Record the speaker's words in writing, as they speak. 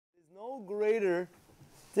no greater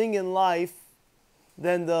thing in life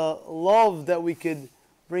than the love that we could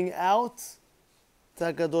bring out to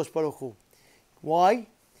HaKadosh Baruch Hu. Why?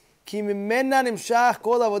 Ki mimena nimshach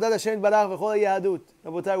kol avodat Hashem barach v'chol hayadut.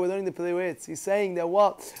 Rabotai, we're learning the Peleitz. He's saying that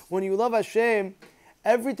when you love Hashem,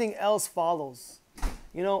 everything else follows.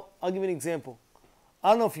 You know, I'll give you an example. I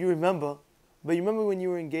don't know if you remember, but you remember when you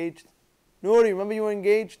were engaged? Nuri, remember you were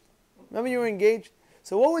engaged? Remember you were engaged?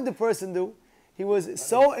 So what would the person do? He was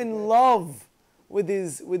so in love with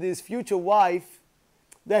his future wife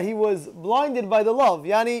that he was blinded by the love.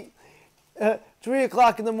 Yani, 3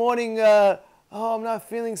 o'clock in the morning, oh, I'm not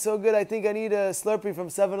feeling so good. I think I need a Slurpee from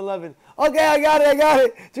 7-Eleven. Okay, I got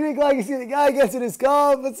it. 3 o'clock, you see the guy gets in his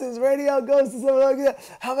car, puts his radio, goes to 7-Eleven.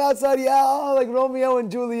 I'm outside, like Romeo and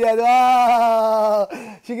Juliet.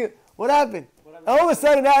 What happened? All of a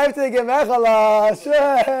sudden, now after they get mechala,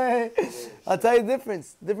 I'll tell you the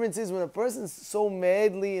difference. The difference is when a person's so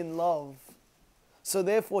madly in love, so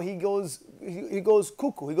therefore he goes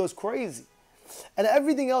cuckoo, he goes crazy. And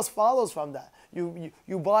everything else follows from that. You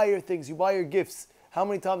buy your things, you buy your gifts. How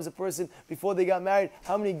many times a person, before they got married,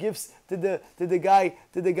 how many gifts did the guy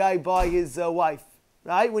buy his wife?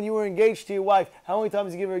 Right? When you were engaged to your wife, how many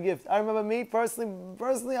times did you give her a gift? I remember me,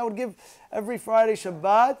 personally, I would give every Friday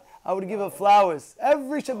Shabbat, I would give her flowers.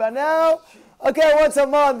 Every Shabbat. Now, okay, once a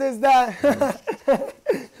month is that.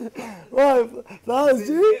 What? Flowers,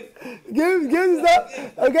 gifts stuff?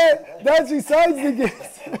 Okay, that's besides the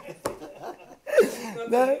gifts.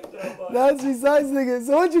 That's besides the gifts.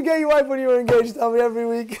 So what'd you get your wife when you were engaged? Tell me every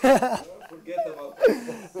week. Forget about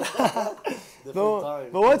it.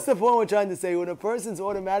 But what's the point we're trying to say? When a person's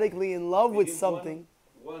automatically in love with something,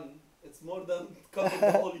 it's more than covering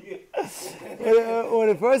the whole year. when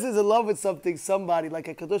a person's in love with somebody, like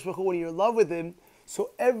a Kadosh Baruch Hu, when you're in love with him, so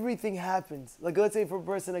everything happens. Like let's say for a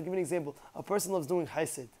person, I'll give you an example. A person loves doing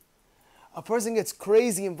chesed. A person gets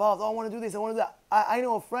crazy involved. Oh, I want to do this, I want to do that. I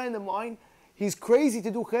know a friend of mine, he's crazy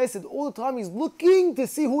to do chesed. All the time he's looking to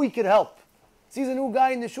see who he can help. Sees a new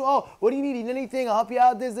guy in the shul. Oh, what do you need? You need anything? I'll help you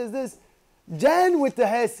out. This. Jen with the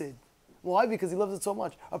chesed. Why? Because he loves it so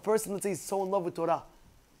much. A person, let's say, is so in love with Torah.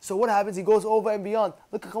 So what happens? He goes over and beyond.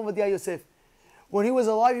 Look at Rabbi Yosef. When he was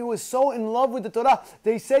alive, he was so in love with the Torah.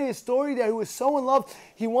 They say his story that he was so in love.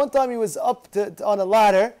 One time he was up on a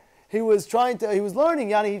ladder. He was learning.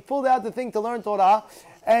 Yani, he pulled out the thing to learn Torah.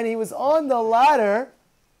 And he was on the ladder.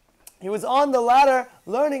 He was on the ladder,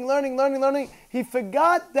 learning. He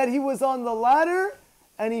forgot that he was on the ladder,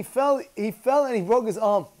 and he fell and he broke his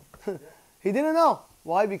arm. He didn't know.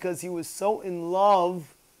 Why? Because he was so in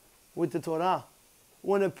love with the Torah.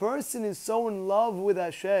 When a person is so in love with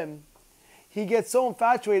Hashem, he gets so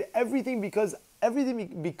infatuated, everything becomes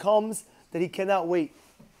that he cannot wait.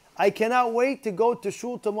 I cannot wait to go to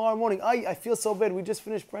shul tomorrow morning. I feel so bad. We just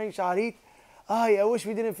finished praying Shaharit. I wish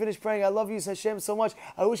we didn't finish praying. I love you, Hashem, so much.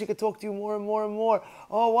 I wish I could talk to you more and more and more.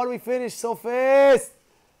 Oh, why do we finish so fast?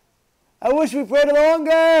 I wish we prayed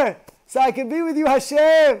longer so I can be with you,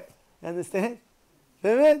 Hashem. Understand?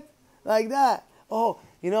 Like that. Oh,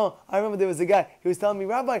 I remember there was a guy. He was telling me,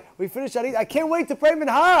 Rabbi, we finished Shaharit. I can't wait to pray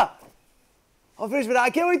Minha. I'll finish Minha.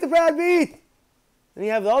 I can't wait to pray Adbit. Then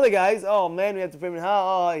you have the other guys. Oh, man, we have to pray Minha.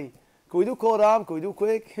 Oh, can we do Kol Ram? Can we do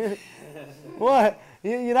quick? What?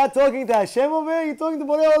 You're not talking to Hashem over here, you're talking to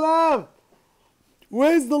Borei Olam.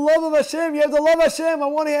 Where's the love of Hashem? You have to love Hashem. I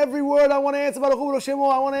want to hear every word. I want to answer Baruch Hu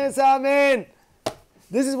Shemo. I want to answer Amen.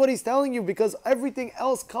 This is what he's telling you because everything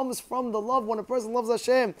else comes from the love when a person loves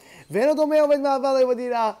Hashem.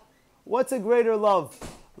 What's a greater love?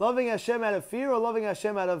 Loving Hashem out of fear or loving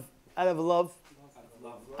Hashem out of love?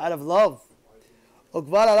 Out of love.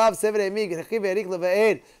 וכבר עליו סבר העמיק, הרחיב והאריך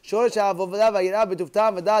לבאר, שורש העבודה והיראה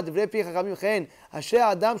בטובתם ודעת דברי פי חכמים כן, אשר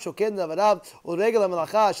האדם שוקד לדבריו ולרגל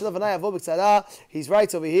המלאכה, אשר לפני יבוא בקצרה. He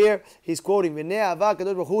writes over here, he's quoting, והנה אהבה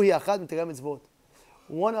הקדוש ברוך הוא היא אחת מתרי מצוות.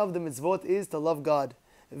 One of the mitzvot is to love God.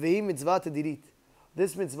 והיא מצווה תדירית.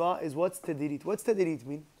 This mitzvah is what's תדירית. What's תדירית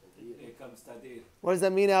mean? Here comes Tadir. What does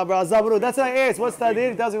that mean, Abra Zabru? That's what I asked. What's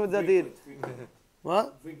תדיר? Tell me what's תדיר.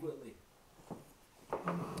 What? Frequently.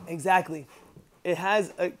 Exactly. It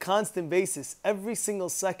has a constant basis. Every single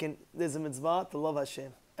second, there's a mitzvah to love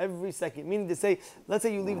Hashem. Every second. Meaning to say, let's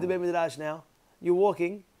say you leave the Beit Midrash now. You're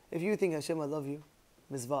walking. If you think, Hashem, I love you,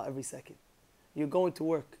 mitzvah every second. You're going to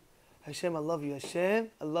work. Hashem, I love you. Hashem,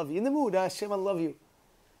 I love you. In the mood, Hashem, I love you.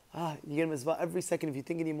 You get a mitzvah every second. If you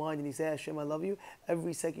think in your mind and you say, Hashem, I love you,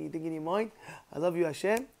 every second you think in your mind, I love you,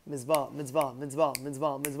 Hashem, mitzvah.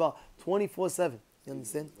 24/7. You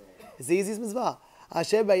understand? It's the easiest mitzvah.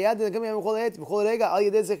 Just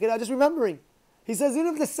remembering. He says, you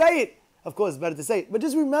don't have to say it. Of course, it's better to say it. But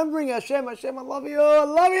just remembering Hashem, Hashem, I love you, I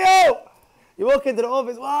love you. You walk into the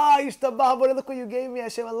office, wow, Yishtabah, look what you gave me,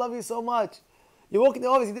 Hashem, I love you so much. You walk in the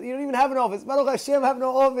office, you don't even have an office. Baruch Hashem, have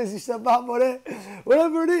no office, Yishtabah,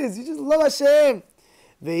 whatever it is, you just love Hashem.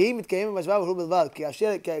 והיא מתקיימת במשוואה וכלום בלבד,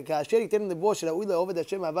 כאשר ייתן לבו שראוי לעובד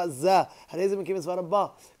השם אהבה זה, הרי זה מקיים מצווה רבה.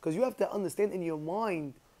 Because you have to understand in your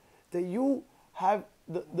mind that you have,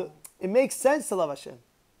 it makes sense to love Hashem.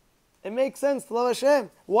 It makes sense to love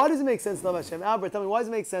Hashem. Why does it make sense to love Hashem? Albert, tell me, why does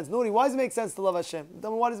it make sense? Nuri, why does it make sense to love Hashem?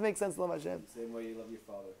 Tell me, why does it make sense to love Hashem? Same way you love your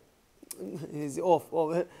father. He's off.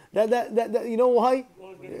 That, you know why?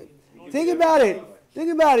 Think about it.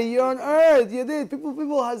 Think about it. You're on earth. You did. People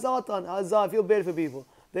hazatan, hazah. I feel bad for people.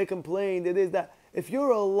 They complain. They this, that. If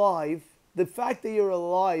you're alive, the fact that you're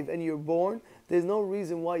alive and you're born, there's no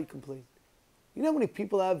reason why you complain. You know how many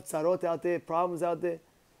people have tzarot out there, problems out there?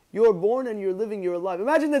 You're born and you're living, you're alive.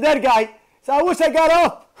 Imagine the dead guy. Say, I wish I got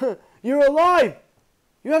up. You're alive.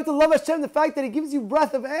 You have to love Hashem, the fact that He gives you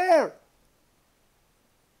breath of air.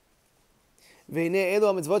 He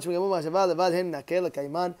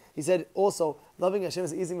said also, loving Hashem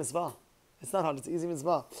is easy mitzvah. It's not hard, it's easy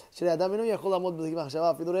mitzvah.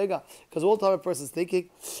 Because all time a person is thinking,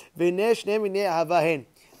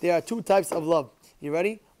 there are two types of love. You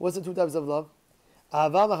ready? What's the two types of love?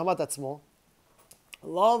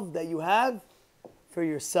 Love that you have for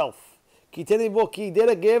yourself. He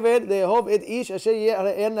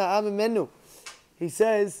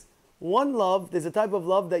says, one love, there's a type of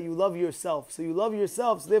love that you love yourself. So you love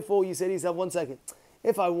yourself, so therefore you say to yourself, 1 second,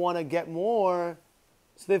 if I want to get more,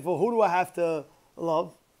 so therefore who do I have to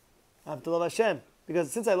love? I have to love Hashem.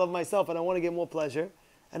 Because since I love myself and I want to get more pleasure,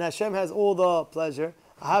 and Hashem has all the pleasure,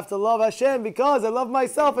 I have to love Hashem because I love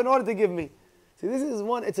myself in order to give me. See, this is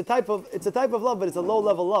one, it's a type of love, but it's a low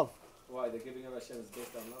level love. Why? The giving of Hashem is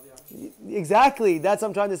based on love, yeah? Exactly, that's what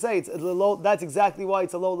I'm trying to say. That's exactly why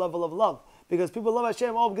it's a low level of love. Because people love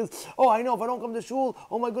Hashem, because, I know if I don't come to shul,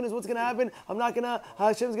 oh my goodness, what's going to happen?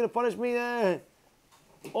 Hashem's going to punish me. I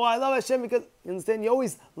love Hashem because, you understand, you're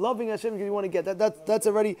always loving Hashem because you want to get. That's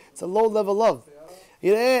already, it's a low level love. He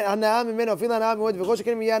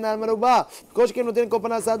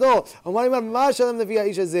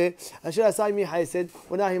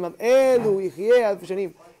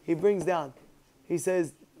brings down. He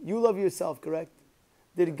says, you love yourself, correct?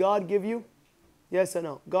 Did God give you? Yes or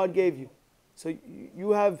no? God gave you. So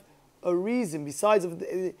you have a reason, besides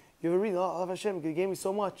you have a reason. Oh, I love Hashem because He gave me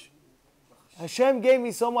so much. Hashem gave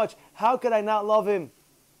me so much. How could I not love Him?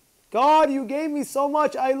 God, you gave me so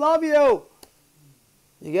much. I love you.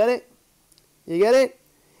 You get it? You get it?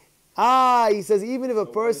 He says even if a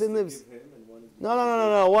person lives.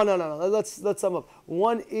 No. Let's sum up.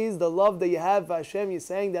 One is the love that you have for Hashem. You're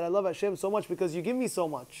saying that I love Hashem so much because you give me so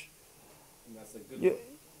much. And that's a good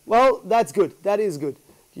well, that's good. That is good.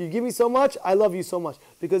 You give me so much, I love you so much.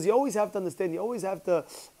 Because you always have to understand, you always have to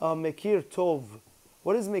mekir tov.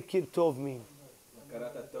 What does mekir tov mean?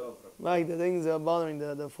 Like the things are bothering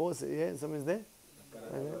the force. Yeah, somebody's there?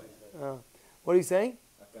 What are you saying?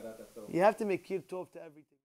 You have to mekir tov to everything.